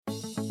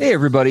Hey,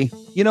 everybody.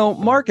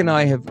 Mark and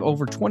I have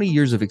over 20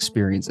 years of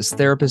experience as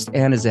therapists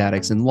and as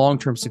addicts in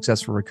long-term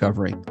successful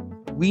recovery.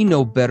 We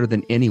know better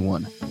than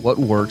anyone what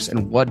works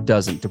and what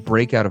doesn't to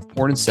break out of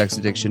porn and sex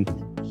addiction,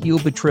 heal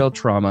betrayal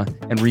trauma,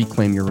 and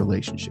reclaim your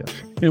relationship.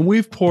 And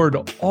we've poured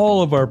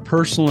all of our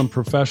personal and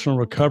professional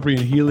recovery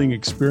and healing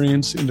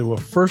experience into a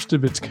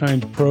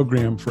first-of-its-kind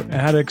program for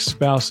addicts,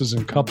 spouses,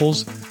 and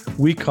couples.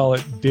 We call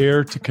it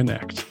Dare to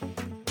Connect.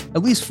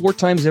 At least 4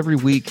 times every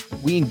week,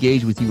 we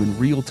engage with you in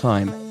real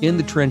time, in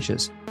the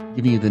trenches,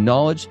 giving you the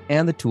knowledge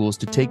and the tools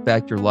to take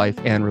back your life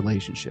and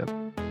relationship.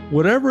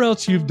 Whatever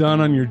else you've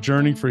done on your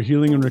journey for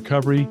healing and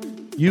recovery,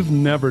 you've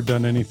never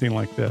done anything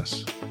like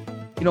this.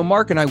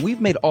 Mark and I,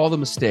 we've made all the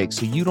mistakes,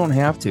 so you don't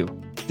have to.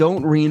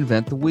 Don't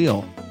reinvent the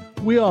wheel.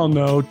 We all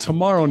know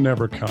tomorrow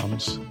never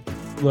comes.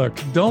 Look,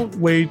 don't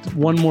wait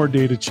one more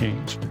day to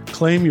change.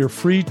 Claim your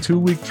free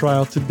 2-week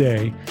trial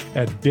today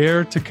at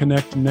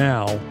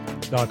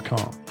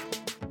daretoconnectnow.com.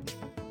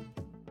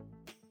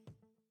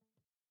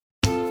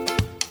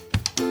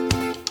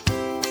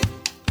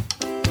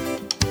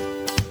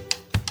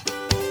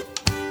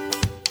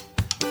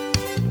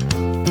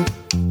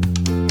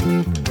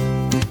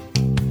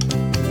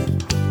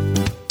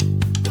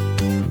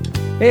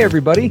 Hey,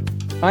 everybody.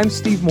 I'm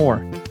Steve Moore.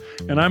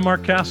 And I'm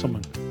Mark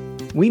Castleman.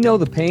 We know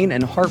the pain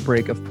and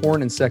heartbreak of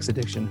porn and sex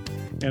addiction.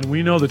 And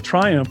we know the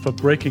triumph of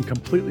breaking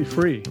completely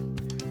free.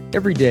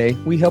 Every day,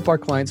 we help our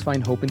clients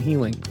find hope and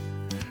healing.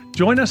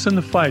 Join us in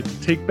the fight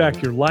to take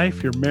back your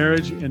life, your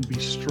marriage, and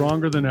be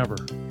stronger than ever.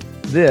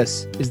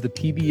 This is the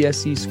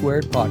PBSC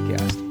Squared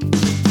podcast.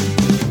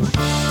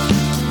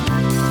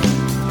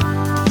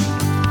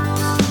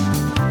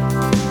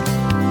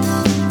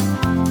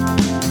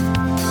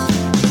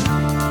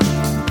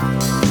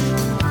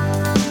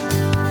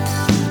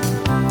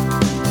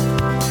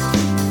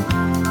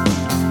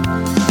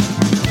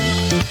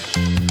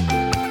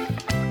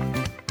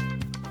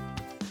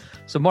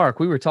 So, Mark,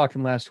 we were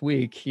talking last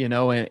week, in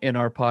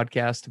our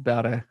podcast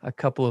about a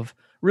couple of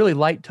really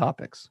light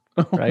topics,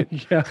 right?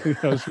 Yeah,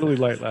 it was really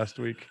light last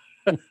week.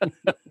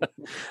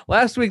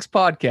 Last week's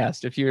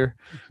podcast, if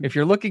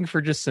you're looking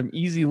for just some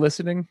easy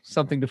listening,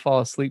 something to fall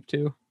asleep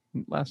to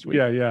last week.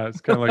 Yeah.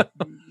 It's kind of like,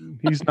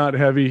 he's not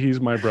heavy,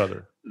 he's my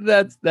brother.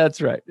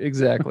 That's right.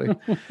 Exactly.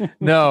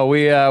 No,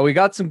 we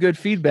got some good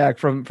feedback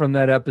from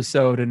that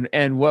episode,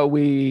 and what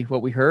we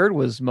heard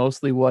was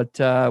mostly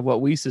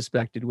what we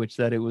suspected, which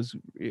that it was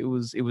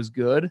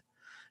good.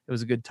 It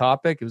was a good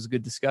topic. It was a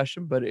good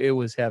discussion, but it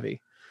was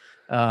heavy.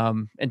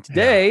 And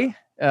today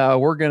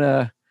we're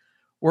gonna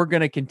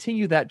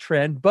continue that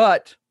trend,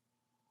 but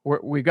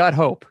we got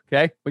hope.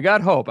 Okay, we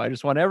got hope. I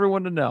just want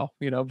everyone to know,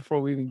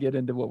 before we even get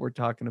into what we're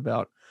talking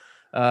about.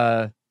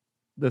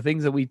 The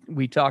things that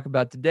we talk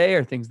about today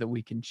are things that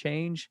we can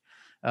change.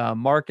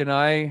 Mark and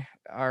I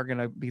are going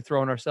to be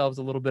throwing ourselves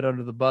a little bit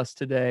under the bus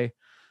today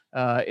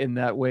in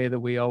that way that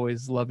we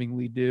always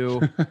lovingly do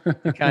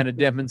to kind of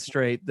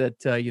demonstrate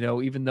that,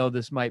 even though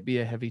this might be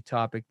a heavy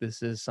topic,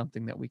 this is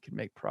something that we can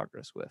make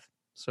progress with.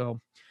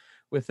 So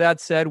with that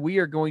said, we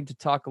are going to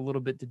talk a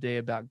little bit today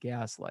about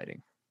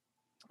gaslighting,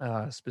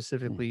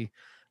 specifically,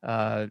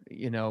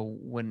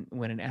 when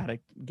an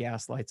addict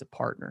gaslights a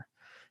partner.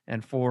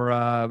 And for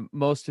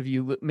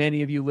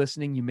many of you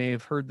listening, you may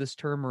have heard this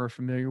term or are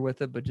familiar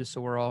with it, but just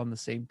so we're all on the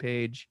same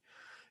page,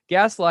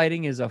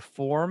 gaslighting is a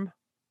form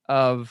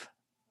of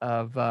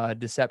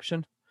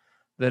deception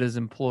that is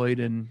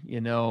employed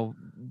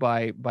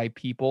by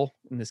people,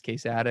 in this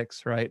case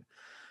addicts, right,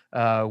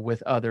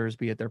 with others,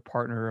 be it their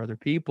partner or other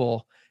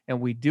people, and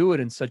we do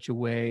it in such a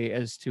way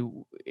as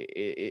to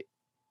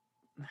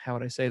how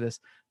would I say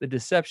this? The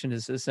deception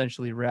is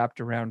essentially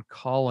wrapped around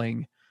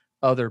calling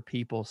other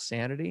people's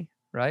sanity,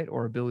 right,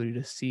 or ability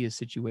to see a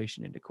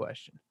situation into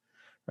question,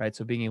 right?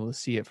 So being able to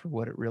see it for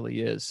what it really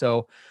is.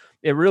 So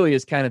it really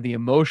is kind of the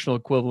emotional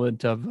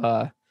equivalent of,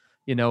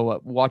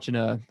 watching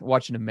a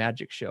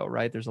magic show,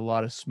 right? There's a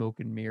lot of smoke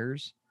and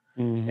mirrors,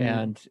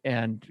 and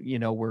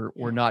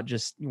we're not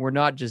just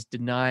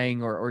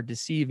denying or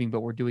deceiving,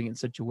 but we're doing it in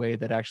such a way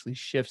that actually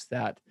shifts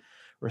that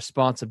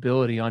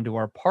responsibility onto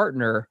our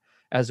partner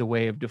as a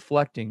way of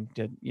deflecting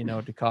to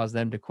cause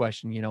them to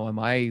question, am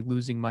I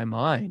losing my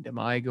mind? Am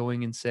I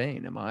going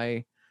insane? Am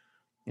I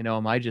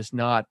just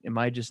not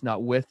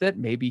with it?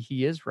 Maybe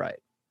he is right.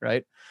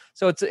 Right.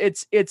 So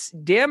it's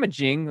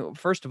damaging,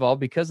 first of all,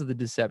 because of the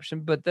deception,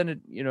 but then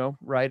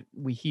right,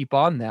 we heap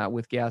on that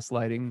with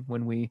gaslighting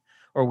we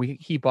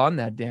heap on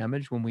that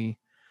damage when we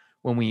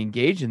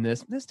engage in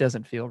this. This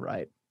doesn't feel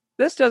right.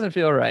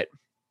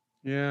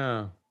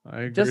 Yeah, I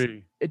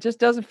agree. It just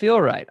doesn't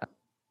feel right.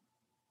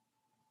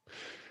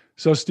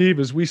 So, Steve,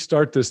 as we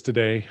start this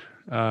today,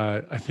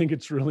 I think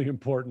it's really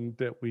important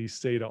that we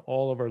say to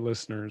all of our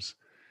listeners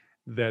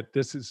that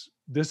this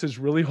is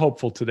really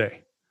hopeful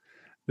today.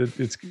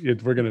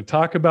 That we're going to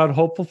talk about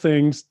hopeful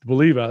things.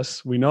 Believe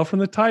us, we know from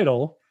the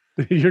title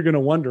that you're going to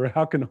wonder,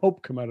 how can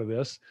hope come out of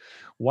this?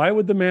 Why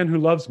would the man who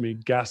loves me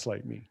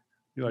gaslight me?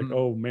 You're like,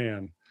 oh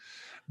man.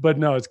 But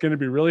no, it's going to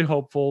be really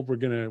hopeful. We're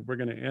going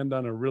to end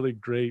on a really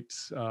great,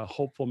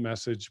 hopeful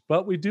message.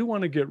 But we do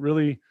want to get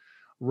really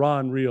raw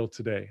and real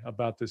today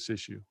about this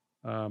issue,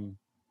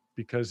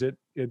 because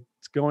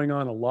it's going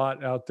on a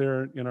lot out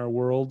there in our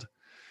world.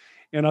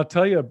 And I'll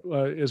tell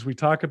you, as we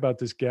talk about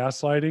this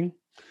gaslighting,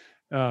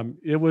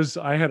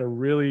 I had a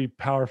really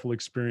powerful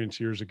experience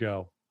years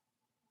ago.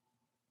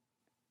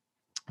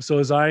 So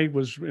as I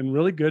was in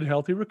really good,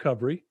 healthy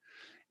recovery,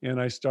 and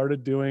I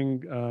started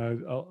doing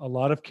a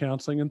lot of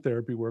counseling and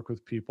therapy work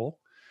with people,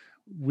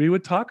 we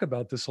would talk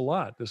about this a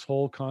lot. This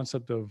whole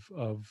concept of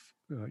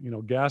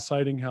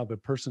gaslighting, how the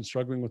person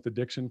struggling with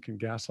addiction can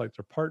gaslight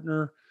their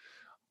partner,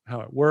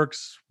 how it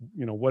works,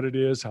 what it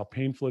is, how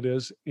painful it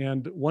is.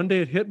 And one day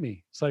it hit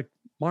me. It's like,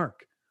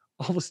 Mark,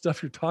 all the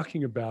stuff you're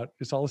talking about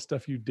is all the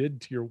stuff you did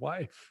to your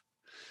wife,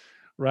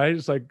 right?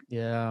 It's like,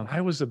 Yeah.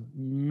 I was a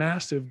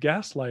massive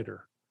gaslighter.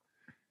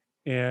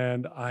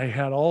 And I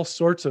had all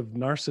sorts of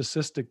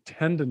narcissistic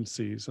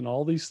tendencies and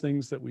all these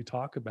things that we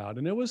talk about.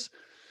 And it was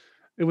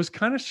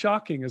kind of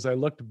shocking as I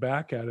looked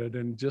back at it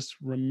and just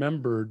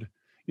remembered,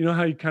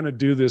 how you kind of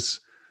do this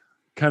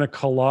kind of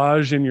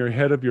collage in your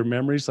head of your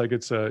memories, like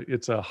it's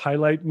a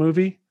highlight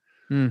movie.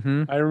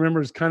 Mm-hmm. I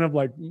remember it's kind of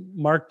like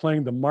Mark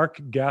playing the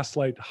Mark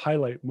Gaslight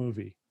highlight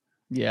movie.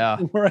 Yeah.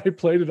 Where I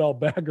played it all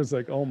back, I was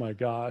like, oh my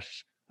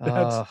gosh,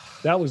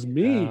 that was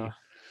me. Yeah.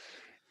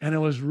 And it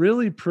was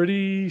really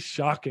pretty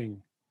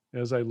shocking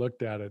as I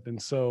looked at it.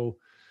 And so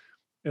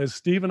as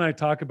Steve and I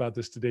talk about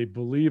this today,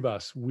 believe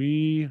us,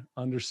 we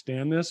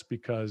understand this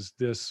because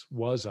this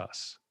was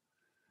us.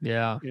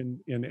 Yeah.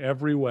 In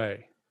every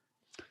way.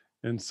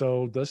 And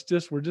so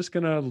we're just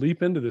going to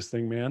leap into this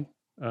thing, man.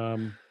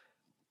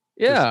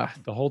 Yeah.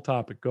 The whole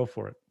topic, go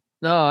for it.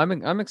 No,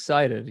 I'm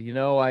excited.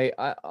 I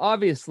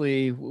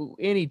obviously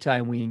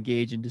anytime we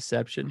engage in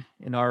deception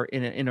in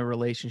a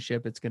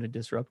relationship, it's going to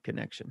disrupt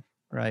connection,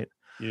 right?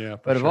 Yeah.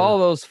 But of all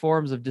those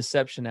forms of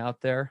deception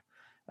out there,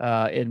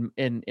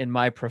 in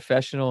my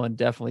professional and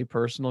definitely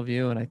personal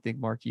view, and I think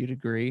Mark, you'd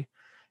agree,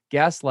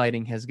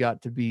 gaslighting has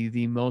got to be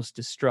the most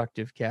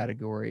destructive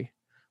category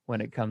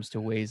when it comes to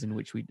ways in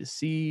which we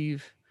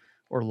deceive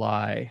or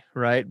lie,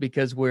 right?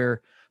 Because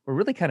we're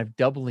really kind of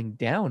doubling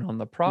down on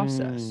the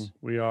process.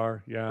 We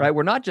are, yeah. Right?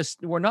 We're not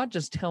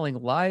just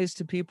telling lies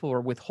to people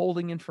or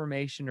withholding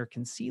information or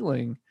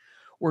concealing.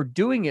 We're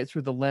doing it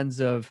through the lens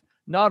of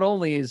not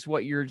only is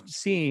what you're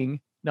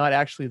seeing not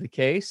actually the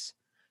case,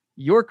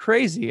 you're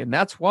crazy and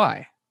that's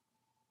why.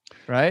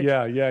 Right?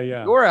 Yeah.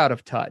 You're out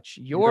of touch.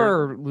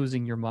 You're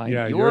losing your mind.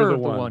 Yeah, you're the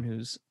one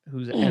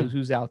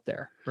who's out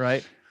there,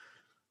 right?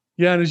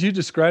 Yeah, and as you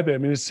describe it, I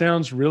mean, it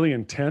sounds really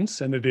intense,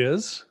 and it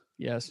is.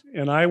 Yes.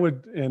 And I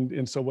would,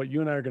 and so what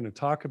you and I are going to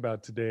talk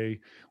about today,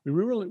 we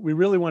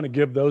really want to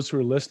give those who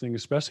are listening,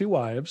 especially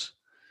wives,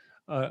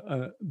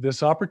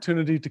 this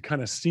opportunity to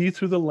kind of see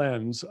through the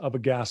lens of a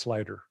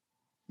gaslighter.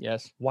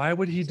 Yes. Why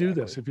would he do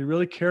this? If he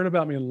really cared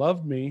about me and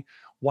loved me,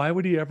 why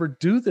would he ever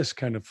do this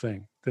kind of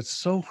thing that's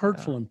so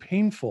hurtful and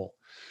painful?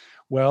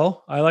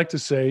 Well, I like to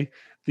say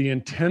the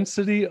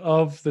intensity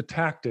of the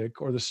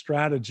tactic or the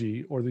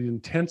strategy or the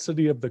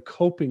intensity of the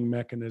coping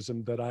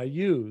mechanism that I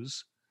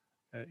use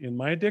in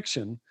my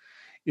addiction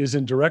is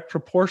in direct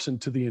proportion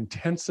to the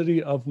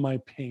intensity of my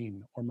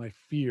pain or my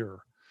fear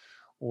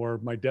or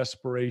my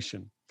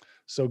desperation.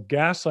 So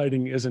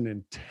gaslighting is an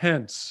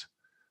intense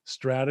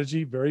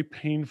strategy, very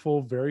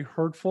painful, very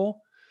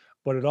hurtful,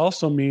 but it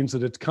also means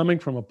that it's coming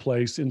from a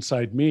place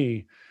inside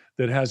me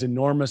that has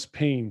enormous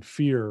pain,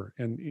 fear,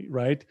 and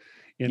right?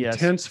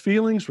 Intense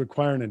feelings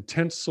require an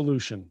intense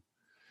solution.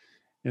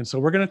 And so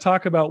we're going to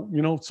talk about,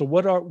 so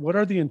what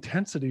are the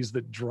intensities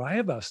that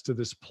drive us to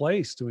this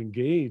place to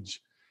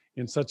engage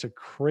in such a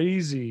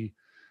crazy,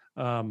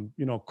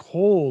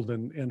 cold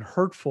and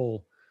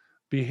hurtful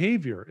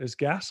behavior as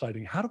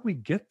gaslighting? How do we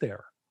get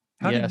there?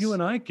 How did you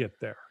and I get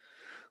there?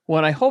 Well,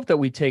 and I hope that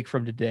we take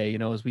from today,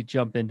 as we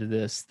jump into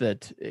this,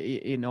 that,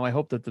 I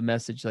hope that the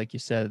message, like you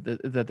said,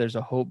 that there's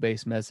a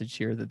hope-based message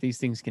here, that these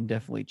things can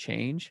definitely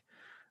change,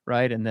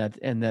 right? And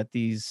that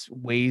these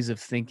ways of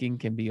thinking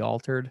can be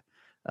altered.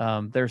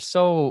 They're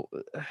so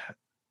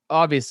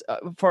obvious.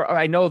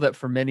 I know that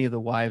for many of the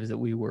wives that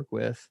we work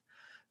with,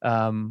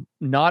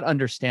 not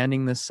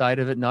understanding this side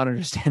of it, not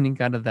understanding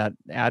kind of that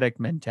addict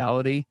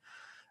mentality,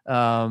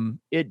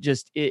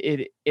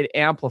 it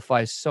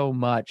amplifies so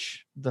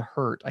much the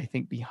hurt, I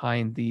think,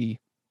 behind the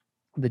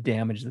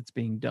damage that's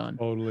being done.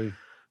 Totally.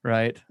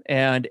 Right.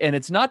 And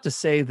it's not to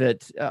say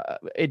that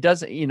it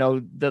doesn't,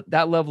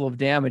 that level of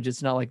damage,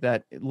 it's not like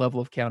that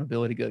level of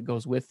accountability that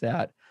goes with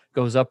that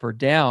goes up or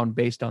down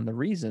based on the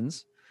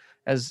reasons.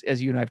 As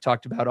you and I've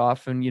talked about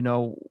often,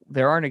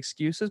 there aren't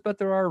excuses, but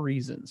there are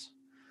reasons.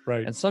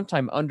 Right. And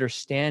sometimes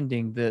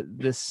understanding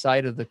this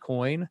side of the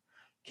coin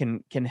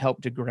can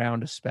help to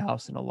ground a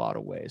spouse in a lot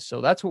of ways.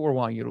 So that's what we're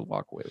wanting you to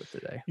walk away with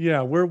today.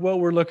 Yeah, what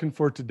we're looking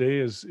for today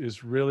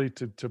is really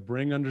to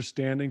bring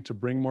understanding, to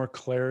bring more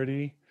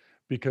clarity,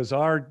 because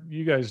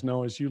you guys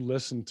know, as you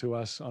listen to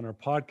us on our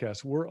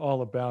podcast, we're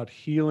all about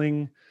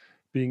healing,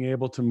 being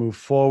able to move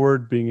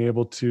forward, being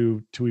able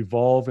to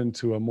evolve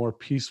into a more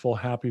peaceful,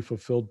 happy,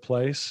 fulfilled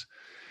place.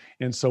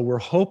 And so we're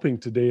hoping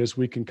today, as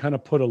we can kind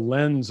of put a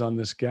lens on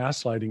this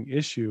gaslighting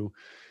issue,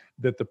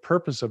 that the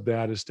purpose of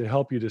that is to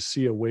help you to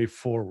see a way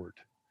forward.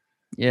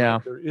 Yeah.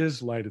 There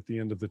is light at the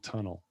end of the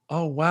tunnel.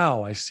 Oh,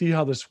 wow. I see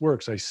how this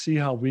works. I see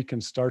how we can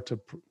start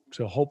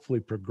to hopefully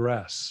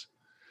progress.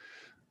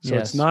 So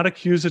it's Yes. not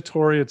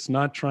accusatory. It's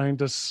not trying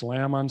to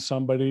slam on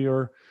somebody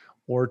or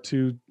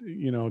to,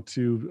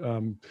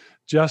 to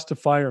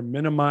justify or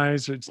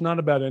minimize. It's not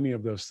about any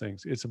of those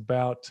things. It's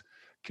about,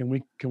 can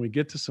we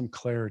get to some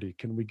clarity?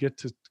 Can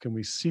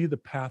we see the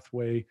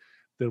pathway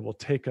that will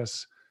take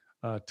us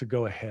to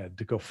go ahead,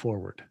 to go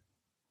forward?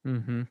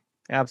 Mm-hmm.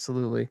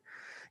 Absolutely.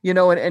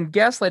 And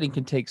gaslighting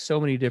can take so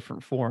many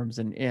different forms,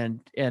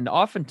 and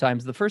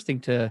oftentimes the first thing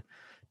to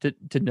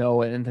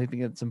know, and I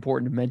think it's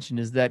important to mention,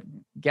 is that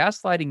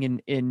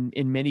gaslighting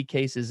in many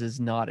cases is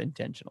not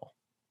intentional,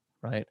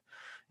 right?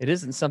 It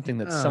isn't something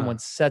that someone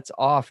sets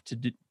off to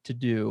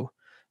do.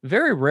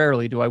 Very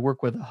rarely do I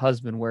work with a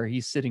husband where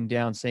he's sitting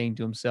down saying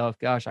to himself,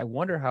 "Gosh, I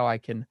wonder how I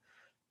can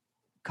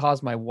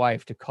cause my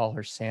wife to call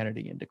her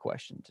sanity into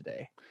question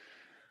today."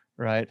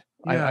 Right?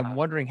 Yeah. I'm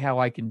wondering how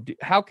I can do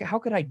how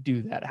could I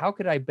do that? How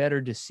could I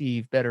better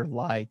deceive, better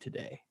lie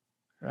today?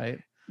 Right?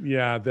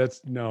 Yeah,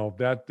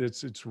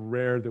 it's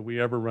rare that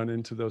we ever run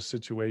into those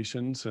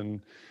situations,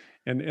 and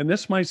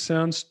this might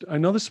sound, I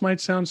know this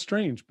might sound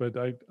strange, but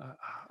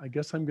I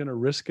guess I'm going to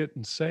risk it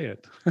and say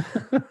it.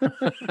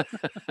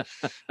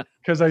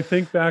 Because I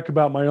think back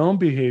about my own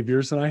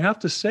behaviors, and I have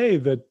to say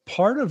that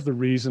part of the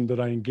reason that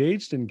I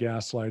engaged in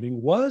gaslighting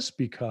was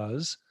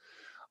because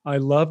I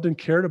loved and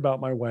cared about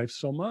my wife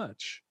so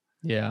much.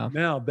 Yeah.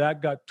 Now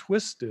that got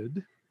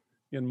twisted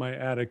in my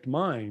addict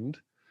mind,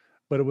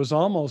 but it was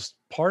almost,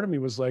 part of me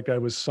was like I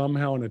was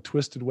somehow in a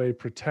twisted way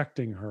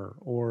protecting her,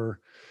 or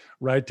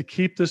right, to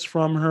keep this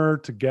from her,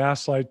 to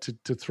gaslight,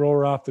 to throw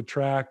her off the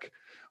track,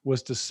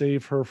 was to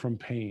save her from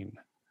pain.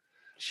 Right?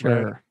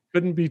 Sure.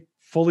 Couldn't be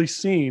fully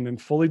seen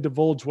and fully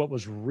divulge what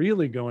was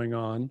really going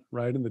on,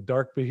 right, in the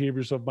dark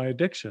behaviors of my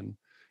addiction,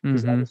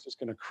 because that Mm-hmm. was just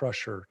going to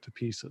crush her to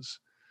pieces.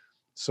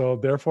 So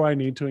therefore, I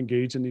need to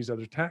engage in these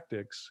other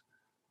tactics,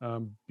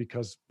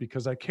 because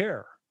I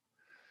care.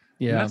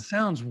 And Yeah. that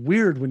sounds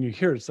weird when you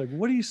hear it. It's like,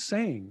 what are you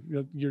saying?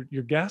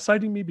 You're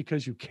gaslighting me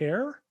because you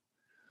care?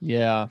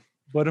 Yeah.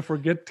 But if we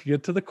get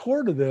to the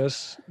core to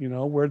this,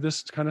 where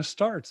this kind of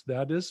starts,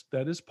 that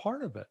is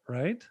part of it,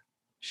 right?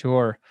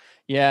 Sure.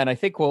 Yeah, and I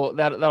think we'll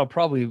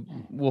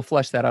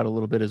flesh that out a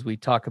little bit as we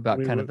talk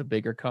about kind of the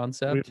bigger We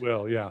concept.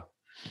 will, yeah.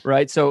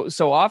 Right. So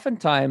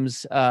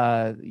oftentimes,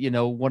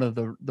 one of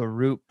the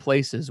root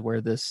places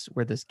where this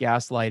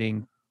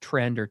gaslighting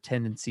trend or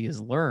tendency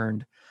is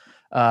learned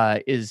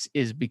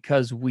is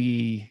because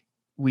we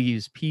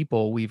as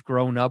people we've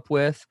grown up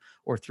with,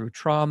 or through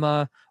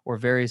trauma or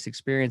various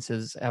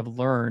experiences, have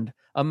learned,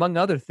 among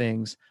other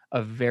things,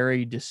 a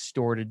very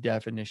distorted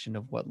definition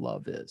of what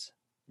love is.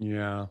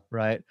 Yeah.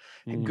 Right.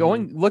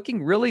 Mhm.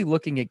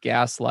 Looking at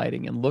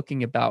gaslighting and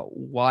looking about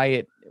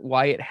why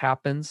it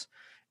happens,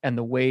 and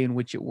the way in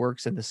which it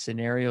works, and the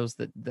scenarios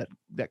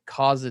that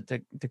cause it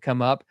to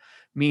come up,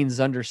 means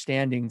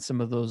understanding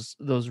some of those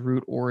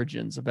root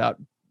origins about,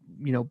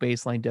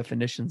 baseline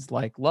definitions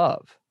like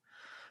love.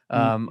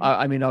 Mhm.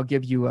 I mean, I'll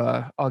give you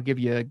a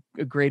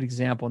great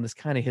example, and this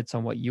kind of hits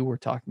on what you were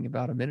talking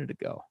about a minute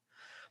ago.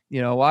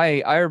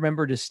 I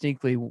remember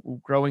distinctly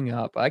growing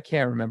up. I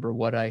can't remember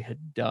what I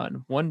had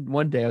done.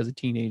 One day I was a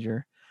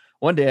teenager.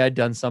 One day I'd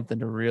done something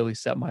to really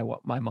set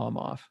my mom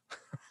off,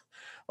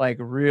 like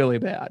really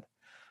bad,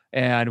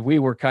 and we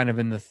were kind of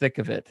in the thick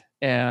of it.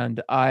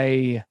 And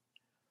I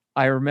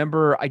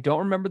remember, I don't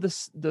remember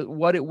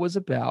what it was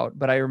about,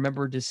 but I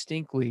remember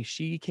distinctly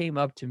she came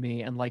up to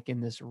me and, like,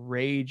 in this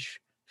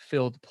rage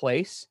filled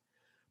place,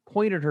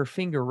 pointed her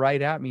finger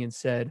right at me and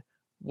said,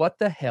 "What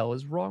the hell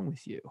is wrong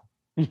with you?"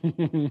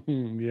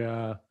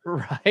 Yeah.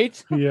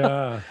 Right?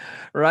 Yeah.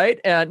 Right?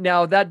 And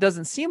now that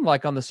doesn't seem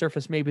like, on the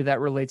surface, maybe that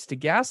relates to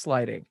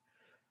gaslighting.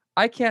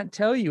 I can't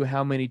tell you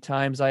how many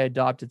times I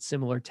adopted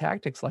similar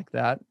tactics like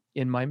that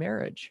in my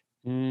marriage.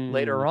 Mm.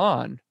 Later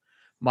on,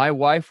 my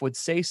wife would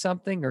say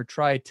something or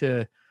try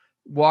to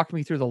walk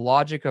me through the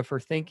logic of her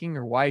thinking,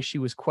 or why she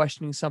was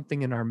questioning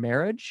something in our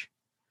marriage.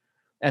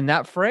 And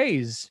that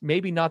phrase,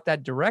 maybe not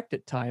that direct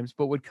at times,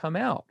 but would come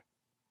out,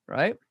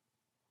 right?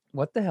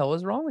 "What the hell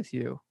is wrong with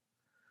you?"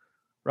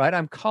 Right?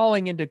 I'm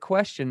calling into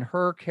question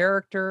her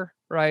character,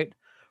 right?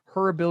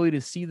 Her ability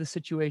to see the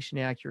situation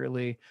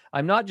accurately.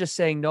 I'm not just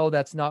saying, "No,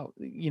 that's not,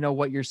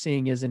 what you're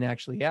seeing isn't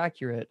actually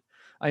accurate."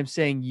 I'm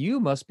saying, "You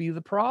must be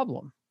the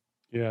problem."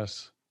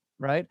 Yes.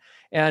 Right?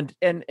 And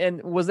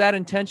was that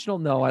intentional?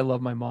 No, I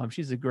love my mom.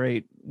 She's a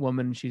great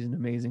woman. She's an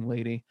amazing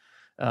lady.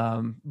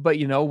 But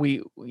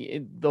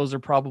those are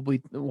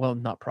probably, well,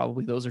 not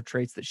probably, those are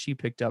traits that she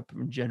picked up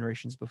from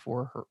generations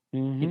before her,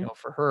 Mhm.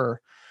 for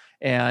her.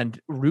 And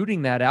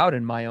rooting that out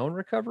in my own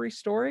recovery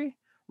story,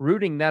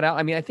 rooting that out,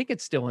 I mean, I think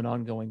it's still an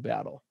ongoing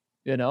battle,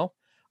 you know?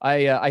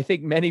 I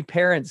think many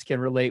parents can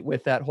relate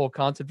with that whole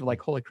concept of,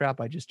 like, holy crap,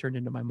 I just turned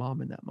into my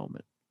mom in that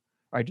moment.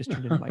 Or I just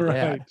turned into my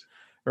dad. Right.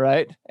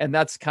 Right? And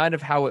that's kind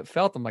of how it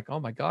felt. I'm like,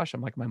 "Oh my gosh,"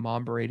 I'm like my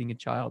mom berating a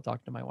child,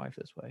 talking to my wife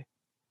this way.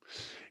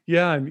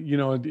 Yeah, and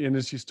and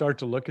as you start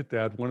to look at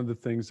that, one of the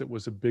things that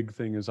was a big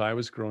thing as I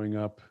was growing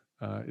up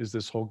is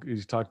this whole.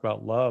 You talk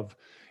about love,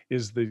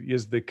 is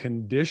the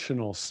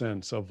conditional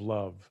sense of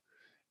love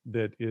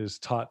that is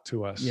taught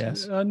to us,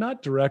 Yes.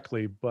 not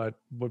directly, but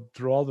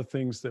through all the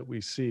things that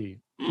we see.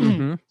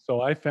 Mm-hmm.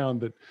 So I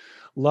found that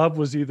love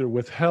was either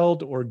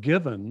withheld or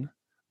given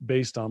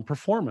based on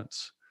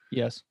performance.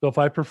 Yes. So if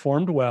I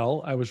performed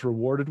well, I was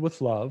rewarded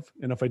with love,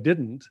 and if I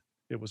didn't,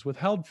 it was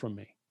withheld from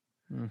me.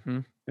 Mm-hmm.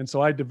 And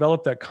so I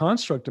developed that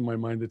construct in my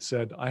mind that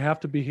said, I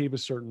have to behave a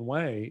certain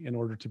way in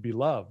order to be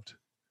loved.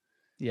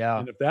 Yeah.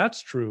 And if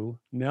that's true,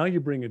 now you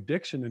bring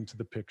addiction into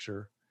the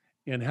picture.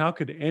 And how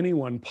could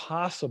anyone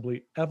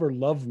possibly ever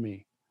love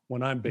me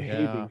when I'm Yeah.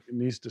 behaving in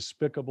these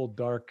despicable,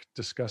 dark,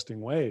 disgusting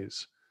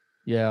ways?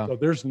 Yeah. So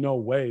there's no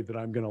way that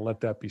I'm going to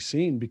let that be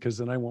seen, because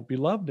then I won't be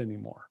loved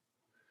anymore.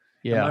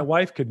 And my Yeah.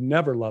 wife could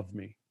never love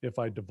me if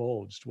I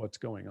divulged what's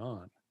going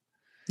on. And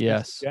so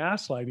Yes.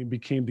 gaslighting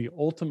became the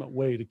ultimate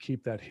way to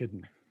keep that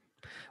hidden,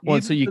 Well,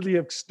 and so even to the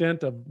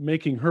extent of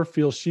making her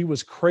feel she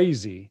was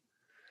crazy.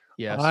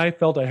 yes. I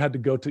felt I had to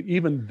go to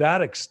even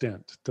that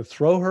extent to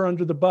throw her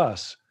under the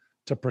bus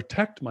to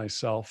protect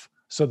myself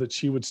so that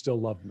she would still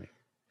love me.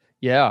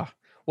 Yeah.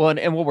 Well,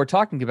 and what we're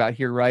talking about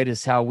here, right,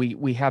 is how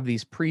we have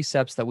these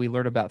precepts that we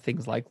learn about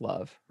things like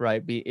love,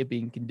 right? It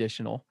being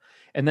conditional.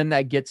 And then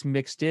that gets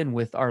mixed in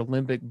with our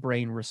limbic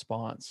brain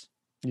response,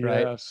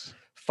 right? Yes.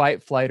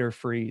 Fight, flight, or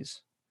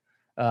freeze.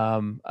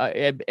 And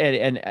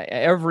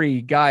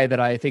every guy that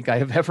I think I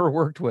have ever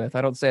worked with,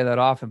 I don't say that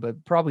often,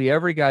 but probably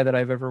every guy that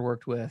I've ever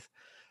worked with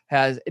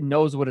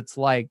knows what it's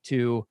like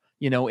to,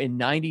 in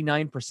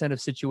 99%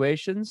 of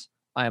situations,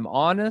 I'm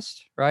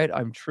honest, right?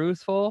 I'm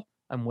truthful,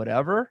 I'm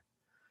whatever.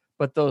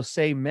 But those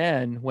same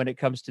men, when it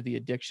comes to the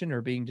addiction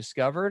or being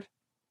discovered,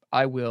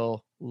 I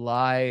will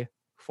lie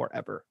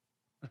forever,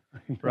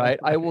 right?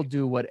 I will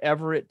do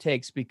whatever it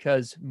takes,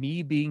 because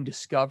me being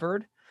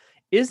discovered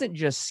isn't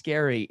just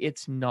scary,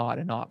 it's not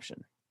an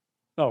option.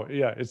 Oh,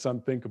 yeah. It's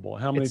unthinkable.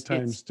 How many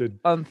times It's did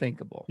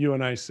unthinkable. you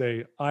and I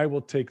say, I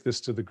will take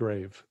this to the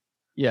grave?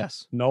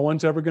 Yes. No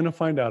one's ever going to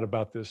find out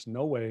about this.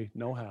 No way,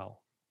 no how.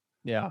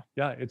 Yeah,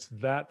 Yeah. It's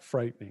that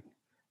frightening.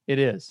 it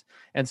is.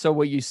 And so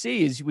what you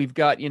see is we've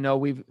got,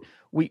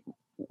 we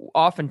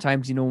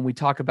oftentimes, when we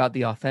talk about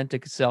the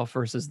authentic self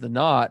versus the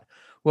not,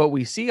 what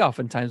we see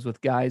oftentimes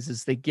with guys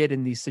is they get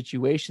in these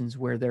situations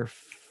where their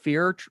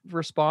fear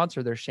response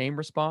or their shame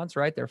response,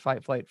 right? Their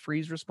fight, flight,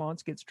 freeze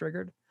response gets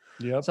triggered,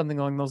 Yep. something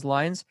along those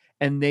lines.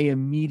 And they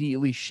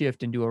immediately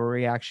shift into a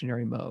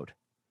reactionary mode,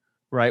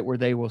 right? Where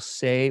they will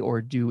say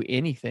or do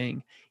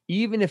anything,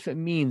 even if it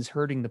means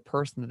hurting the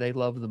person that they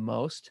love the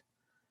most,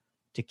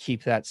 to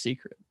keep that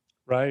secret,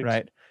 Right.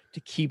 right? To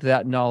keep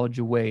that knowledge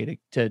away,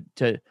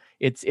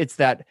 it's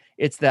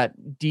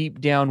that deep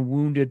down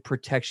wounded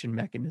protection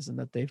mechanism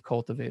that they've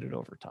cultivated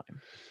over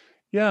time.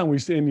 Yeah,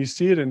 and you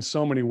see it in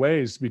so many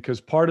ways,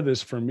 because part of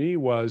this for me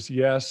was,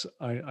 yes,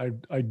 I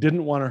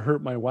didn't want to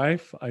hurt my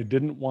wife. I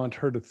didn't want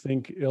her to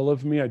think ill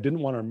of me. I didn't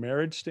want our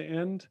marriage to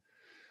end.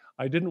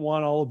 I didn't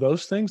want all of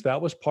those things.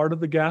 That was part of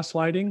the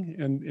gaslighting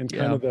and kind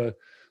Yeah. of the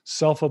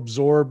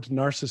self-absorbed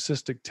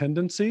narcissistic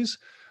tendencies.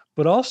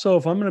 But also,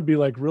 if I'm going to be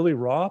like really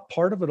raw,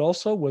 part of it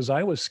also was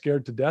I was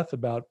scared to death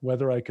about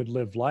whether I could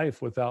live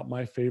life without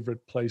my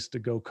favorite place to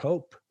go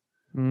cope.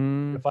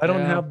 If I don't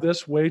Yeah. have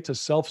this way to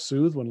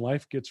self-soothe when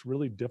life gets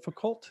really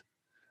difficult,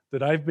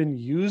 that I've been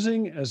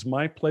using as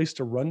my place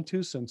to run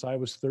to since I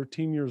was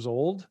 13 years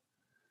old,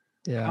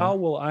 Yeah. how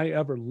will I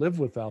ever live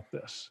without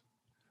this?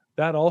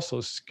 That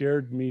also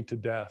scared me to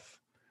death.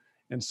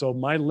 And so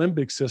my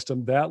limbic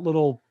system, that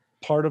little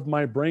part of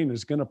my brain,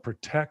 is going to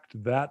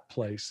protect that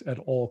place at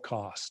all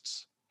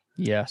costs.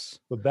 Yes.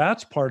 So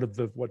that's part of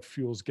what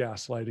fuels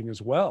gaslighting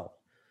as well.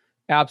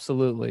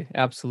 Absolutely.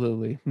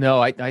 Absolutely.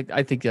 No, I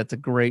think that's a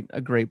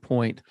great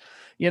point.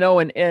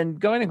 And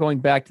going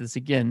back to this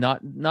again,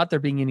 not there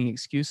being any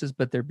excuses,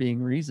 but there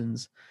being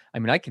reasons. I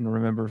mean, I can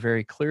remember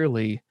very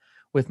clearly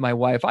with my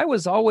wife, I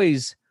was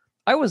always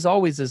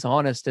as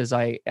honest as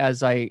I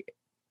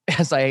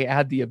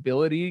had the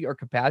ability or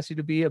capacity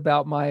to be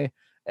about my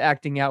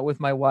acting out with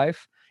my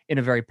wife, in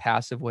a very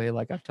passive way,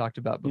 like I've talked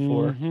about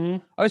before. Mm-hmm.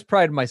 I always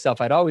prided myself.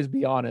 I'd always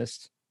be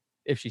honest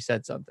if she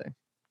said something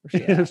or she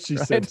If asked, she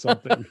said right?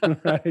 something,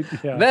 right?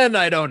 Yeah. Then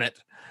I'd own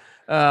it.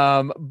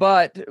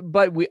 But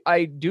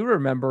I do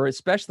remember,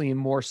 especially in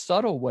more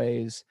subtle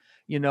ways,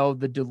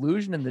 the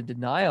delusion and the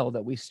denial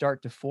that we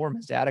start to form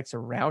as addicts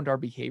around our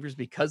behaviors,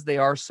 because they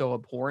are so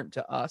abhorrent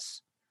to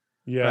us,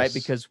 right? Yes.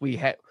 Because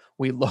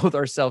we loathe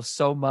ourselves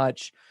so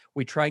much,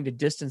 we trying to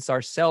distance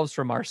ourselves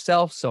from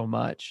ourselves so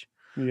much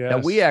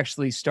that we Yes.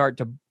 actually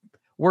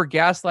we're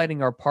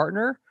gaslighting our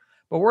partner,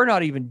 but we're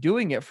not even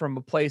doing it from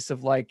a place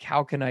of like,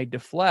 how can I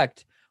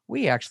deflect?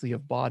 We actually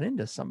have bought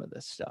into some of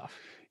this stuff.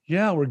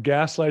 Yeah, we're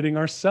gaslighting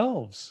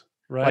ourselves,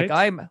 Like right?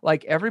 I'm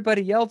like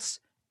everybody else.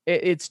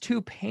 It's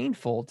too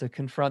painful to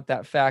confront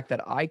that fact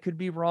that I could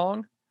be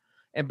wrong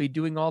and be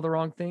doing all the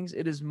wrong things.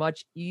 It is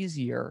much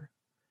easier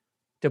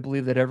to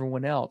believe that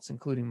everyone else,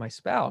 including my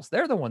spouse,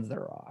 they're the ones that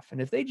are off.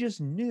 And if they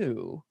just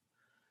knew,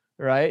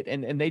 right?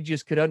 And they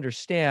just could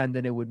understand,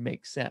 then it would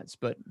make sense.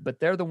 But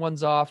they're the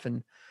ones off,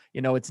 and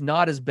it's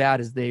not as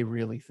bad as they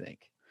really think.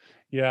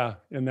 Yeah.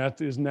 And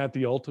isn't that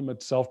the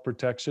ultimate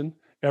self-protection?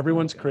 Oh,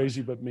 Everyone's gosh.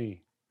 crazy but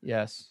me.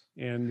 Yes.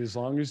 And as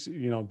long as,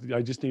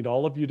 I just need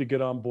all of you to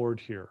get on board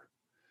here.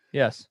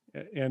 Yes.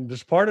 And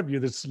there's part of you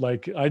that's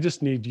like, I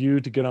just need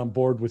you to get on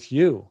board with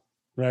you,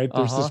 right?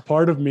 There's this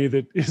part of me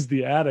that is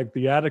the addict.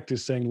 The addict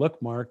is saying,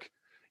 look, Mark,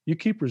 you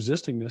keep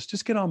resisting this.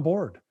 Just get on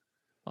board.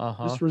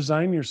 Just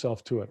resign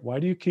yourself to it. Why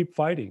do you keep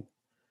fighting?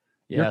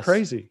 Yes. You're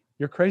crazy.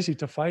 You're crazy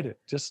to fight it.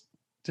 Just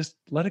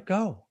let it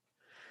go.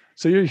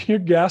 So you're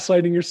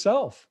gaslighting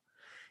yourself.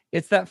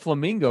 It's that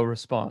flamingo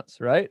response,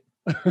 right?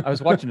 I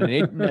was watching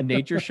a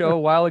nature show a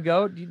while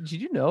ago. Did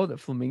you know that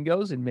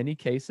flamingos, in many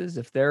cases,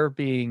 if they're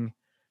being,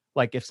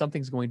 like, if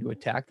something's going to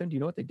attack them, do you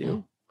know what they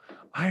do?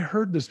 I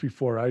heard this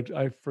before.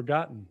 I've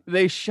forgotten.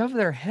 They shove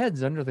their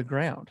heads under the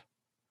ground.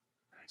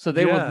 So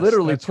they would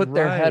literally put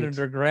their head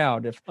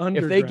underground. If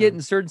they get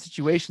in certain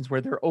situations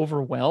where they're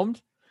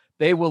overwhelmed,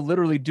 they will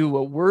literally do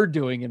what we're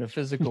doing in a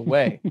physical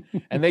way.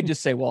 And they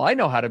just say, well, I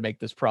know how to make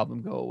this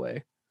problem go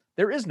away.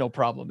 There is no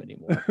problem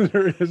anymore.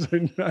 There is.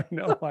 I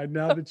know.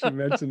 Now that you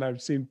mentioned,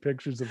 I've seen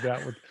pictures of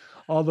that with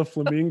all the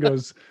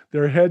flamingos.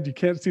 Their head, you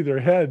can't see their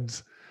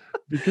heads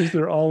because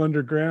they're all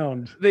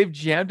underground. They've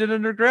jammed it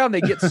underground.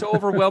 They get so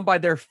overwhelmed by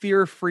their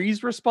fear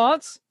freeze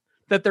response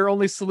that their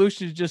only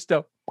solution is just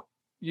to,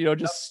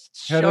 just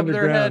shove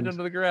their head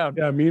under the ground.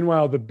 Yeah.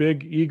 Meanwhile, the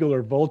big eagle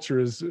or vulture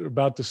is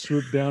about to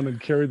swoop down and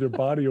carry their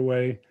body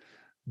away.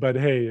 But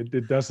hey,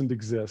 it doesn't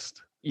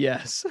exist.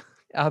 Yes,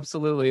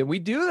 absolutely. And we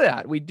do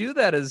that. We do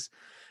that as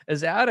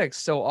addicts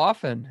so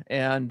often.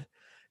 And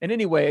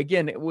anyway,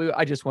 again,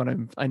 I just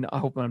want to, I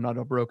hope I'm not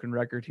a broken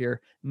record here.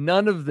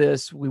 None of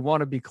this, we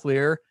want to be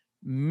clear,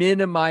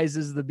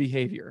 minimizes the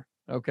behavior.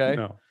 Okay.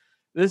 No.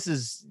 This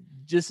is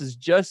just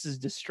as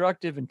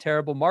destructive and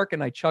terrible. Mark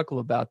and I chuckle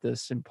about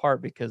this in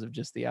part because of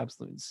just the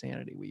absolute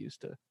insanity we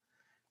used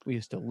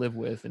to live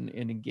with and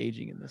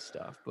engaging in this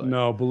stuff. But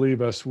no,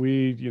 believe us,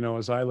 we,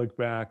 as I look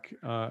back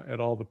at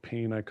all the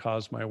pain I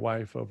caused my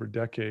wife over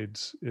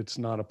decades, it's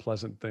not a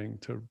pleasant thing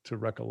to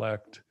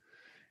recollect.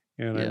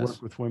 And I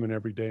work with women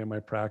every day in my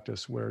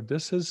practice where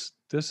this is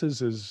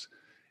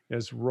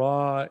as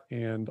raw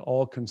and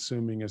all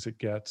consuming as it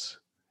gets.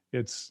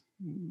 It's,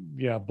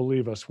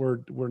 believe us, we're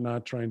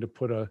not trying to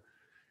put a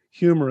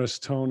humorous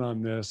tone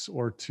on this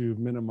or to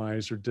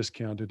minimize or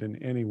discount it in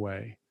any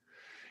way.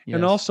 Yes.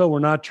 And also, we're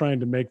not trying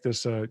to make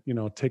this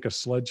take a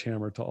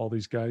sledgehammer to all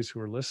these guys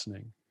who are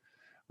listening,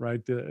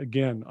 right?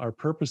 Again, our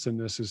purpose in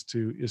this is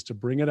to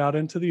bring it out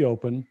into the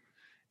open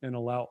and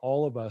allow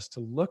all of us to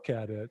look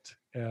at it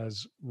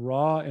as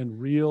raw and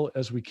real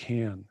as we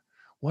can.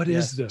 What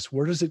is this?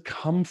 Where does it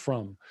come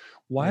from?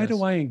 Why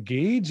do I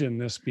engage in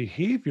this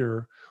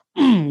behavior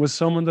with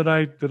someone that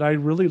I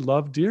really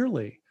love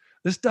dearly?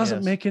 This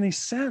doesn't make any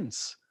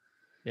sense.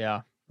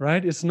 Yeah.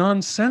 Right? It's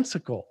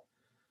nonsensical.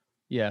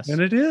 Yes.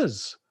 And it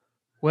is.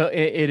 Well,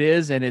 it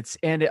is. And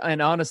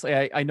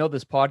honestly, I know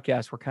this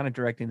podcast, we're kind of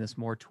directing this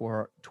more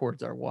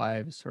towards our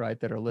wives, right,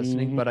 that are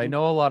listening, mm-hmm. But I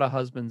know a lot of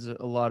husbands,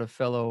 a lot of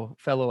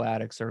fellow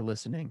addicts are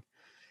listening.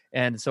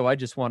 And so I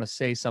just want to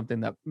say something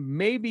that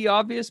may be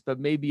obvious, but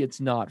maybe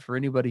it's not for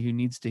anybody who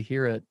needs to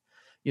hear it.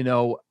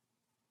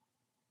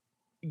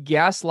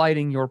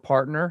 Gaslighting your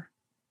partner,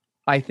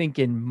 I think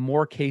in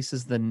more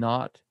cases than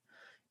not,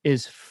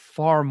 is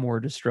far more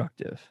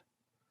destructive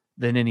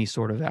than any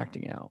sort of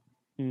acting out.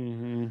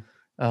 Mm-hmm.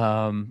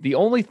 The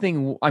only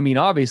thing,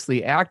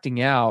 obviously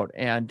acting out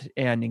and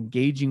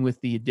engaging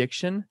with the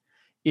addiction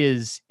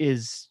is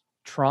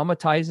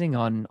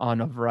traumatizing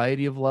on a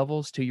variety of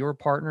levels to your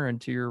partner and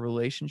to your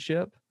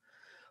relationship.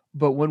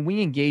 But when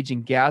we engage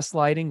in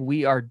gaslighting,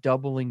 we are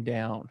doubling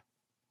down,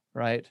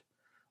 right,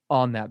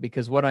 on that,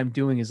 because what I'm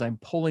doing is I'm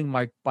pulling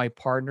my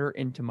partner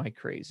into my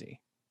crazy.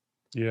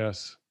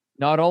 Yes.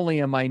 Not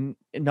only am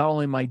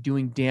I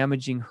doing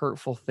damaging,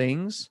 hurtful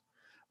things,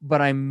 but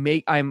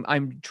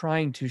I'm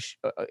trying to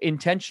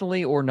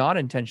intentionally or not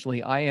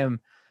intentionally, I am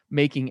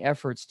making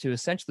efforts to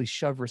essentially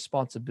shove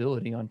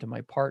responsibility onto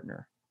my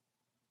partner.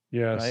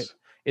 Yes.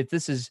 Right.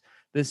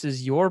 This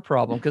is your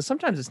problem, because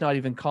sometimes it's not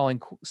even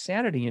calling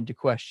sanity into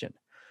question.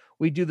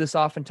 We do this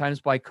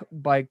oftentimes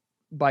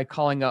by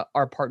calling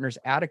our partner's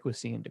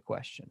adequacy into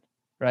question.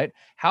 Right.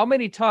 How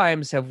many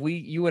times have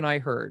you and I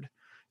heard,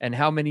 and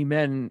how many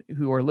men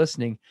who are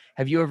listening,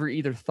 have you ever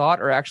either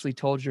thought or actually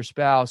told your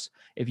spouse,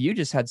 if you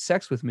just had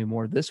sex with me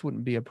more, this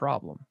wouldn't be a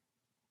problem?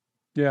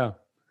 Yeah.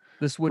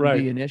 This wouldn't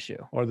be an issue.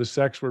 Or the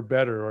sex were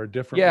better, or a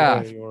different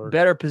way, or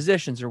better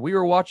positions, or we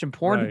were watching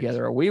porn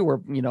together, or we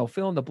were,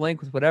 fill in the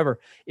blank with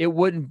whatever. It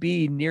wouldn't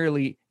be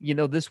nearly,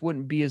 this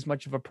wouldn't be as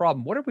much of a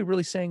problem. What are we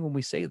really saying when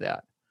we say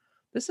that?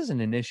 This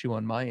isn't an issue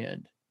on my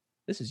end.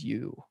 This is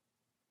you.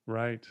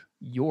 Right.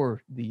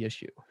 You're the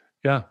issue.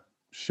 Yeah.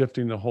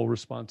 Shifting the whole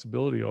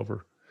responsibility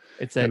over.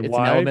 It's an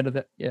element of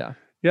that. Yeah.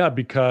 Yeah.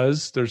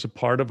 Because there's a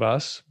part of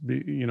us,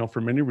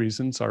 for many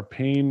reasons, our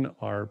pain,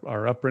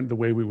 our upbringing, the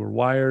way we were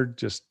wired,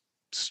 just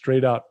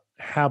straight out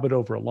habit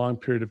over a long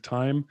period of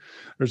time,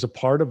 there's a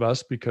part of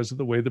us, because of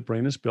the way the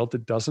brain is built,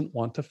 that doesn't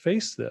want to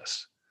face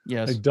this. I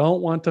Yes.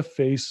 don't want to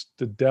face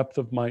the depth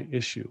of my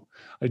issue.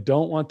 I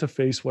don't want to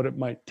face what it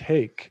might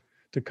take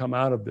to come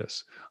out of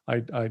this.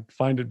 I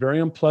find it very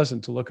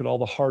unpleasant to look at all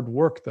the hard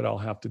work that I'll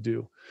have to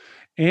do.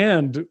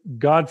 And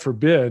God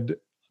forbid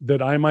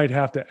that I might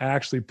have to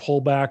actually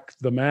pull back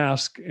the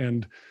mask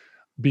and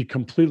be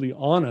completely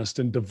honest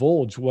and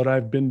divulge what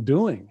I've been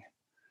doing.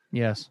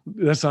 Yes.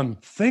 That's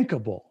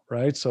unthinkable,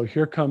 right? So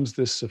here comes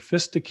this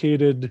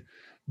sophisticated,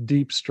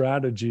 deep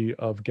strategy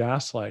of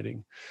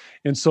gaslighting.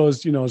 And so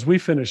as we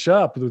finish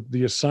up,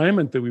 the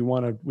assignment that we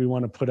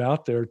want to put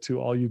out there to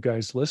all you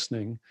guys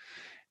listening,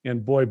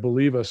 and boy,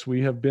 believe us,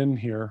 we have been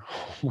here.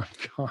 Oh my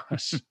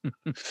gosh.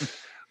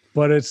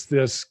 But it's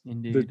this,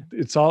 Indeed.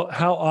 it's all,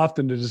 how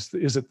often is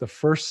it the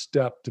first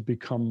step to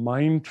become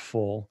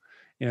mindful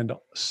and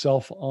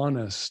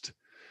self-honest,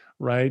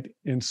 right?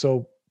 And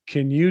so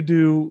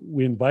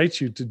we invite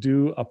you to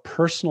do a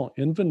personal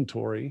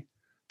inventory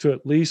to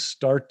at least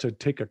start to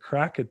take a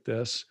crack at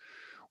this.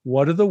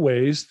 What are the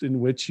ways in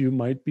which you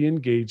might be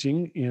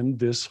engaging in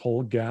this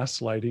whole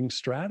gaslighting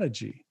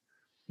strategy?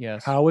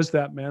 Yes. How is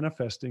that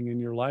manifesting in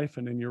your life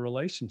and in your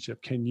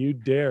relationship? Can you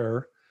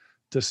dare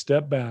to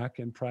step back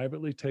and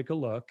privately take a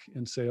look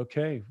and say,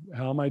 okay,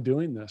 how am I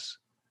doing this?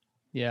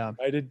 Yeah.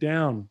 Write it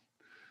down,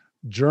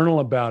 journal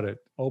about it,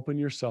 open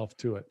yourself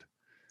to it.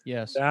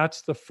 Yes.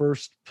 That's the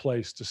first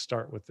place to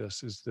start with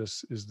this is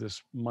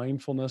this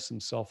mindfulness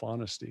and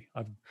self-honesty.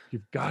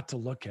 You've got to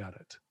look at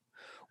it.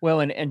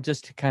 Well, and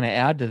just to kind of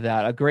add to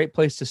that, a great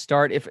place to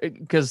start,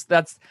 because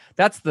that's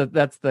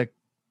the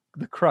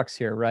crux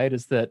here, right?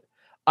 Is that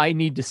I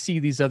need to see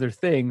these other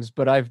things,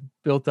 but I've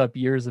built up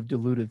years of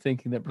deluded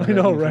thinking that I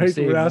know, me from right?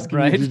 seeing We're them, asking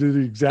right? you to do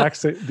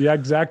the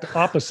exact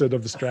opposite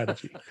of the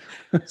strategy.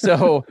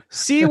 So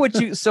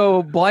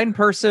so blind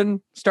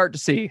person start to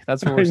see.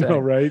 That's what we're saying. I know,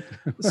 right?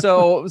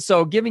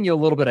 So giving you a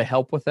little bit of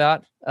help with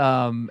that,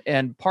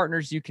 and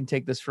partners, you can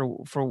take this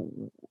for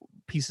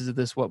pieces of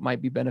this, what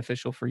might be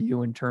beneficial for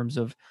you in terms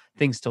of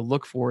things to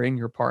look for in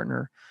your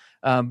partner.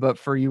 But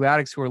for you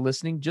addicts who are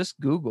listening, just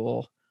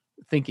Google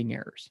thinking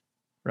errors.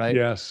 Right.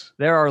 Yes.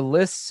 There are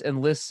lists and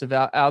lists of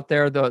out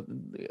there. The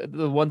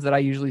ones that I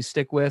usually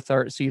stick with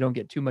are, so you don't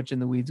get too much in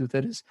the weeds with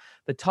it, is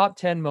the top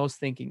 10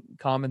 most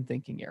common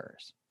thinking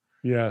errors.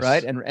 Yes.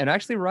 Right. And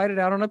actually write it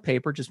out on a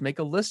paper. Just make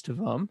a list of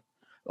them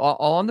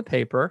all on the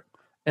paper.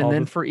 And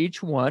then for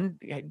each one,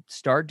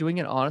 start doing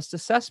an honest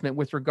assessment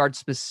with regard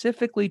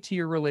specifically to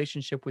your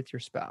relationship with your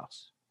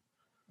spouse.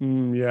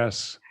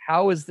 Yes.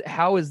 How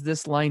is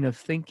this line of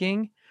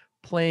thinking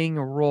playing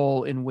a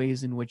role in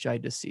ways in which I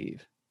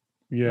deceive?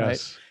 Yes.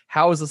 Right?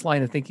 How is this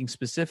line of thinking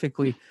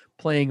specifically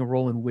playing a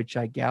role in which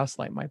I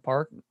gaslight my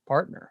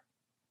partner?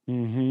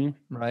 Mm-hmm.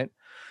 Right.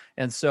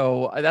 And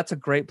so that's a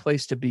great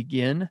place to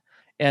begin.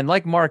 And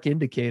like Mark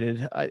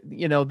indicated,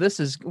 this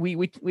is, we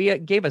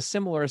gave a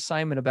similar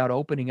assignment about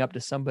opening up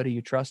to somebody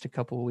you trust a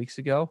couple of weeks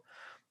ago.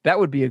 That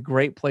would be a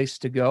great place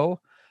to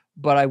go.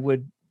 But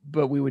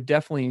we would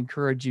definitely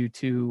encourage you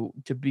to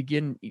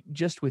begin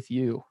just with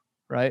you,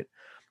 right?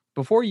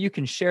 Before you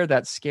can share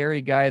that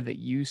scary guy that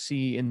you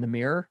see in the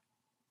mirror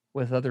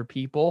with other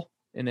people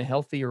in a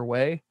healthier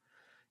way,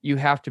 you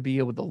have to be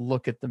able to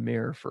look at the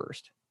mirror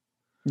first.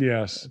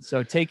 Yes.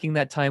 So taking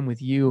that time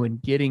with you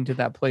and getting to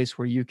that place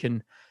where you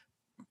can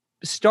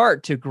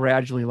start to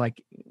gradually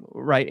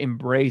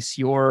embrace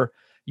your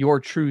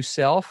true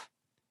self,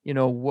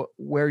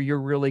 where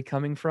you're really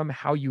coming from,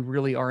 how you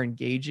really are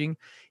engaging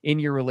in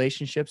your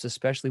relationships,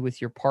 especially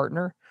with your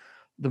partner.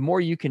 The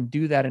more you can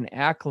do that and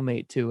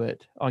acclimate to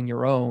it on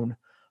your own,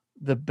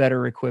 the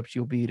better equipped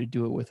you'll be to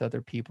do it with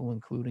other people,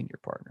 including your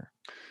partner.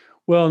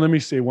 Well, let me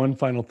say one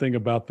final thing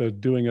about the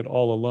doing it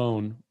all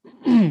alone.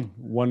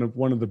 One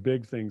of the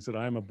big things that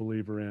I'm a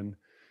believer in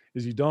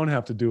is you don't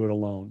have to do it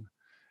alone.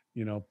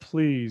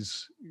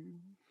 Please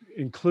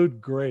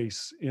include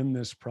grace in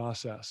this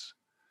process.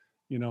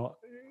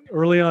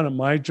 Early on in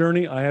my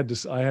journey, I had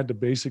to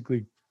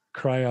basically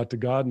cry out to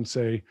God and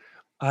say,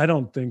 I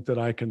don't think that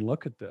I can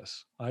look at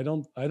this. I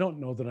don't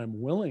know that I'm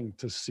willing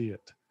to see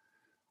it.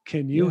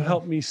 Can you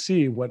help me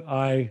see what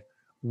I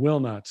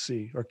will not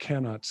see or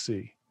cannot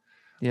see?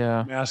 Yeah.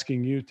 I'm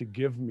asking you to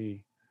give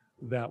me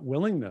that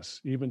willingness,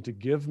 even to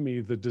give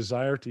me the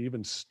desire to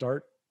even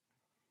start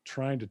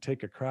trying to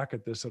take a crack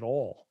at this at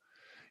all.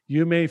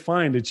 You may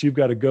find that you've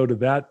got to go to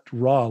that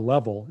raw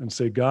level and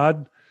say,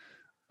 God,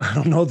 I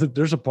don't know that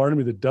there's a part of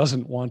me that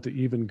doesn't want to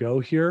even go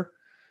here.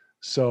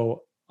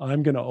 So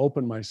I'm going to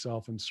open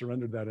myself and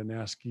surrender that and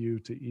ask you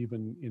to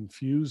even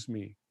infuse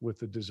me with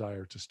the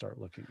desire to start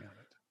looking at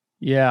it.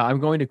 Yeah, I'm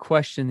going to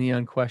question the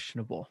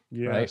unquestionable.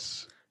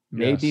 Yes. Right?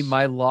 Maybe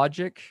my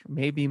logic,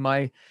 maybe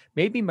my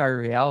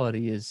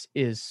reality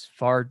is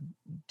far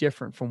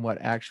different from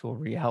what actual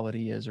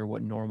reality is or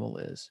what normal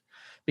is.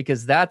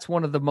 Because that's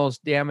one of the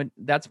most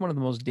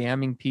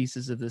damning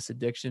pieces of this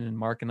addiction. And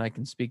Mark and I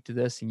can speak to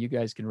this, and you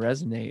guys can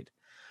resonate.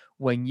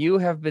 When you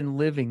have been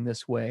living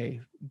this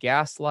way,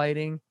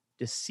 gaslighting,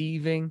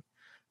 deceiving,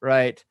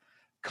 right?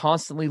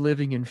 Constantly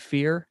living in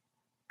fear,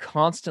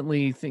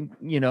 constantly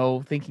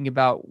thinking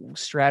about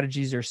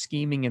strategies or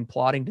scheming and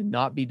plotting to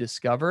not be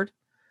discovered,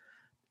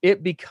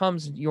 it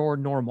becomes your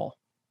normal.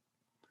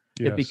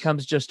 It Yes.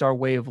 becomes just our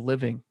way of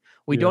living.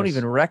 We don't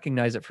even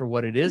recognize it for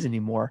what it is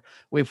anymore.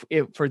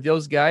 For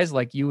those guys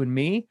like you and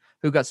me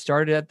who got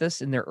started at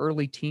this in their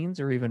early teens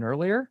or even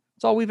earlier,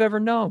 it's all we've ever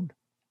known.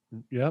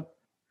 Yep.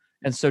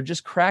 And so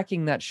just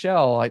cracking that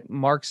shell, like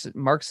Mark's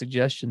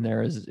suggestion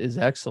there is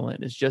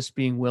excellent. It's just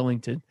being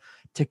willing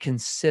to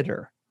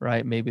consider,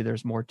 right? Maybe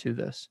there's more to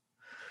this.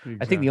 Exactly.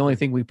 I think the only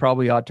thing we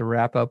probably ought to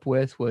wrap up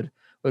with would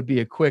be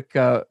a quick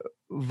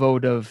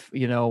vote of,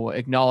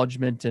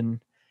 acknowledgement and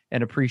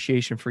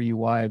appreciation for you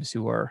wives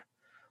who are,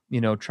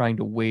 trying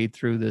to wade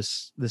through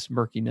this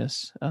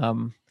murkiness.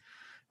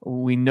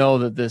 We know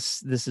that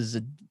this is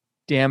a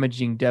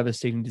damaging,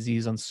 devastating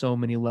disease on so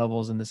many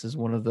levels, and this is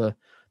one of the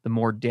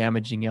more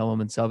damaging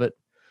elements of it.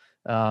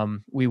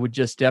 We would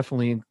just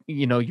definitely,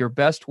 your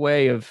best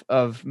way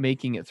of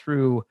making it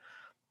through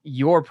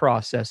your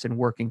process and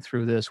working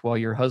through this while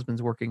your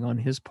husband's working on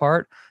his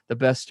part, the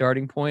best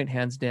starting point,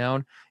 hands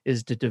down,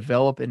 is to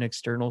develop an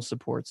external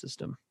support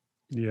system.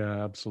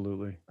 Yeah,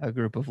 absolutely. A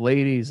group of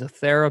ladies, a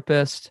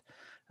therapist,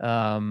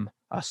 a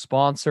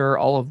sponsor,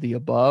 all of the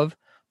above,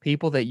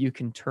 people that you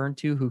can turn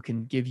to who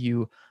can give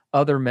you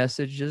other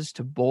messages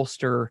to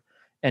bolster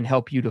and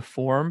help you to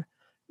form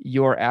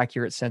your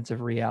accurate sense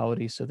of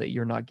reality so that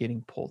you're not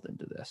getting pulled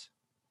into this,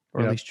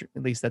 or at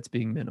least that's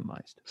being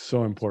minimized.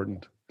 So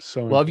important.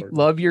 So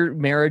love your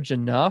marriage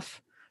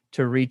enough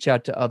to reach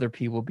out to other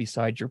people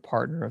besides your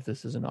partner if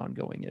this is an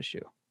ongoing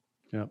issue.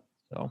 Yeah.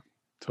 So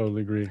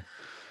totally agree.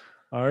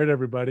 All right,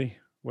 everybody.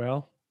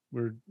 Well,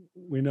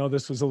 we know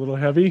this was a little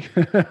heavy.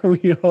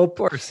 We hope,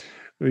 of course,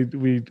 we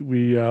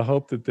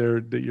hope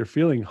that you're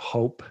feeling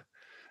hope.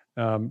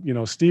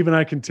 Steve and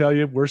I can tell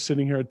you, we're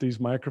sitting here at these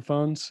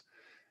microphones,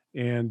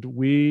 and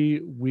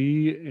when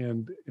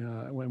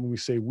we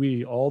say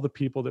we, all the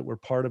people that were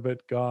part of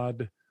it,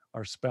 God,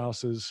 our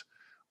spouses,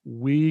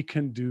 we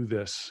can do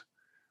this.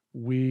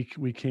 We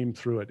came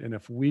through it. And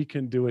if we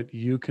can do it,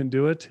 you can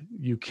do it.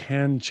 You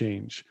can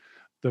change.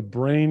 The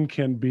brain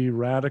can be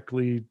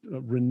radically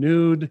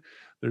renewed.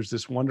 There's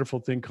this wonderful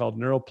thing called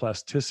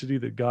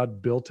neuroplasticity that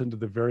God built into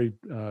the very,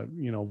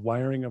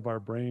 wiring of our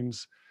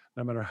brains.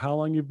 No matter how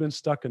long you've been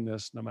stuck in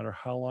this, no matter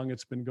how long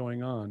it's been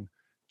going on,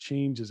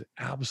 change is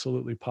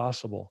absolutely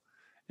possible.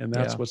 And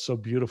that's what's so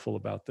beautiful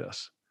about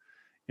this.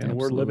 And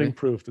we're living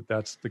proof that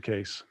that's the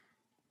case.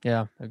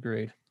 Yeah,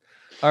 agreed.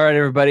 All right,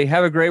 everybody.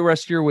 Have a great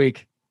rest of your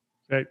week.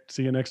 Okay.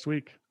 See you next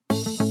week.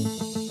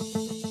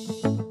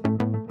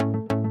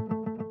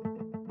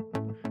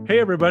 Hey,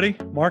 everybody.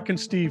 Mark and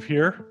Steve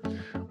here.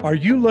 Are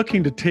you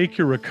looking to take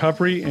your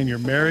recovery and your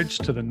marriage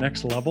to the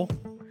next level?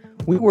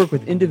 We work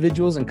with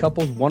individuals and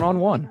couples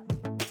one-on-one.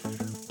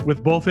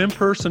 With both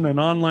in-person and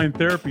online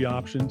therapy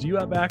options, you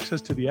have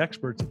access to the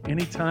experts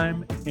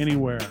anytime,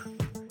 anywhere.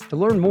 To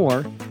learn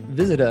more,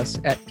 visit us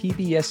at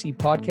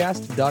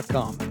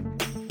pbscpodcast.com.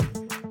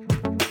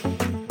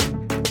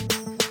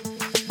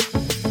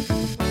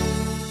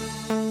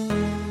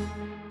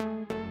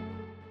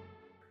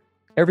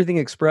 Everything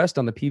expressed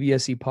on the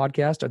PBSC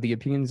podcast are the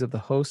opinions of the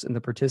hosts and the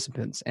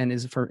participants and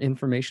is for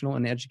informational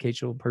and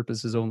educational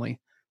purposes only.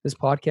 This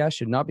podcast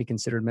should not be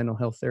considered mental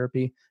health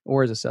therapy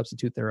or as a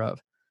substitute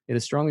thereof. It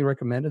is strongly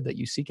recommended that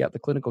you seek out the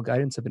clinical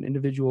guidance of an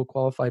individual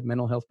qualified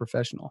mental health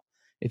professional.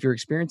 If you're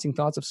experiencing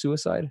thoughts of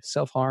suicide,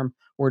 self-harm,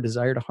 or a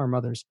desire to harm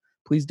others,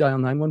 please dial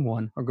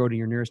 911 or go to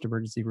your nearest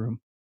emergency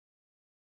room.